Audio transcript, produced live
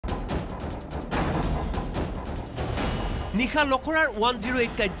নিশা লখৰাৰ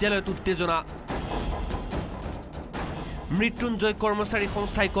 108 কাৰ্যালয়ত উত্তেজনা মৃত্যুঞ্জয় কৰ্মচাৰী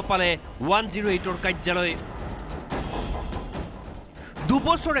সংস্থাই কপালে 108ৰ কাৰ্যালয়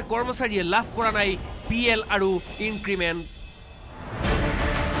দুবছৰে কৰ্মচাৰীয়ে লাভ কৰা নাই পিএল আৰু ইনক্ৰিমেণ্ট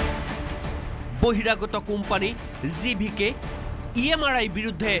বহিৰাগত কোম্পানী জিভিকে ইএমআৰআই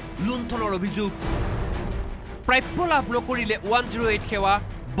বিৰুদ্ধে লুণ্ঠনৰ অভিযোগ প্ৰাপ্য লাভ নকৰিলে 108 সেৱা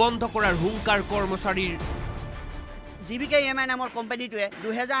বন্ধ কৰাৰ হুংকাৰ কৰ্মচাৰীৰ জিভিকে ইএমআই নামৰ কোম্পানীটোৱে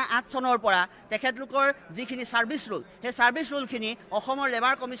 2008 চনৰ পৰা তেখেতলোকৰ যিখিনি সাৰ্ভিস ৰুল সেই সাৰ্ভিস ৰুলখিনি অসমৰ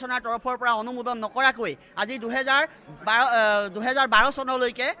লেবাৰ কমিছনাৰ তৰফৰ পৰা অনুমোদন নকৰাকৈ আজি 2012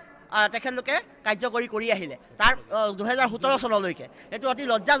 চনলৈকে তেখেতলোকে কাৰ্যকৰী কৰি আহিলে তাৰ 2017 চনলৈকে এটো অতি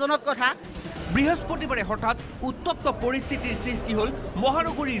লজ্জাজনক কথা বৃহস্পতিবাৰে হঠাৎ উত্তপ্ত পৰিস্থিতিৰ সৃষ্টি হ'ল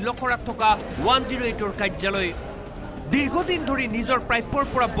মহানগৰীৰ লখৰাত থকা 108ৰ কাৰ্যালয় দীৰ্ঘদিন ধৰি নিজৰ প্ৰাপ্যৰ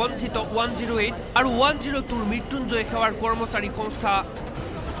পৰা বঞ্চিত 108 আৰু 102ৰ মৃত্যুঞ্জয় সেৱাৰ কৰ্মচাৰী সংস্থা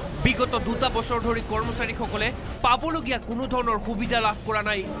বিগত 2 বছৰ ধৰি কৰ্মচাৰীসকলে পাবলগীয়া কোনো ধৰণৰ সুবিধা লাভ কৰা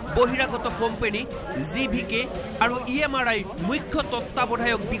নাই বহিৰাগত কোম্পানী জিভিকে আৰু ইএমআৰআই মুখ্য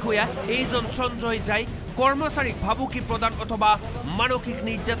তত্ত্বাৱধায়ক বিষয়া এইজন সঞ্জয় যায় কৰ্মচাৰীক ভাবুকি প্ৰদান অথবা মানসিক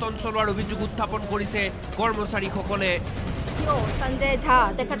নিৰ্যাতন চলোৱাৰ অভিযোগ উত্থাপন কৰিছে কৰ্মচাৰীসকলে সঞ্জয় ঝা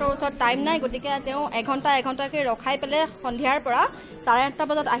তেখেতৰ ওচৰত টাইম নাই গতিকে তেওঁ এঘণ্টাকে ৰখাই পেলাই সন্ধিয়াৰ পৰা 8:30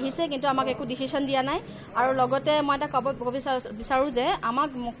 বজাত আহিছে কিন্তু আমাক একো ডিসিশন দিয়া নাই আৰু লগতে মই এটা ক'ব বিচাৰো যে আমাক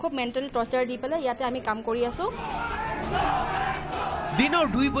খুব মেণ্টেল টৰ্চাৰ দি পেলাই ইয়াতে আমি কাম কৰি আছো দিনৰ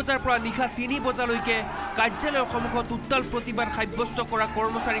 2 বজাৰ পৰা নিশা 3 বজালৈকে কাৰ্যালয়ৰ সন্মুখত উত্তাল প্ৰতিবাদ সাব্যস্ত কৰা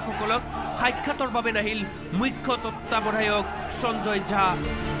কৰ্মচাৰীসকলক সাক্ষাতৰ বাবে নাহিল মুখ্য তত্ত্বাৱধায়ক সঞ্জয় ঝা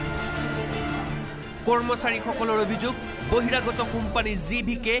কৰ্মচাৰীসকলৰ অভিযোগ বহিৰাগত কোম্পানী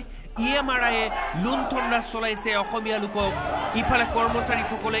জিভিকে ইএমআৰআইয়ে লুণ্ঠন ৰাজ চলাইছে অসমীয়া লোকক ইফালে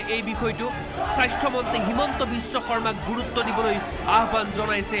কৰ্মচাৰীসকলে এই বিষয়টো স্বাস্থ্যমন্ত্ৰী হিমন্ত বিশ্ব শৰ্মাক গুৰুত্ব দিবলৈ আহ্বান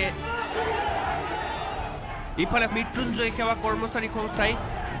জনাইছে ইফালে মৃত্যুঞ্জয় সেৱা কৰ্মচাৰী সংস্থাই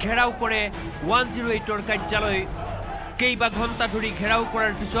ঘেৰাও কৰে 108ৰ কাৰ্যালয় কেইবা ঘণ্টা ধৰি ঘেৰাও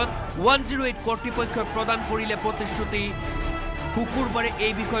কৰাৰ পিছত 108 কৰ্তৃপক্ষই প্ৰদান কৰিলে প্ৰতিশ্ৰুতি শুকুৰবাৰে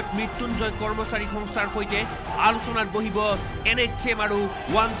এই বিষয়ত মৃত্যুঞ্জয় কৰ্মচাৰী সংস্থাৰ সৈতে আলোচনাত বহিব এনএইচএম আৰু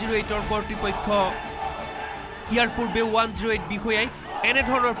 108ৰ কৰ্তৃপক্ষ ইয়াৰ পূৰ্বে 108 বিষয়াই এনে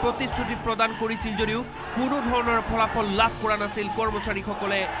ধৰণৰ প্ৰতিশ্ৰুতি প্ৰদান কৰিছিল যদিও কোনো ধৰণৰ ফলাফল লাভ কৰা নাছিল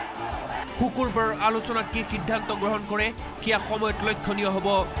কৰ্মচাৰীসকলে শুকুৰবাৰ আলোচনাত কি সিদ্ধান্ত গ্ৰহণ কৰে কিয়া সময়ত লক্ষণীয় হ'ব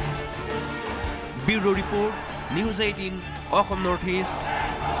bureau report news 18 Assam north east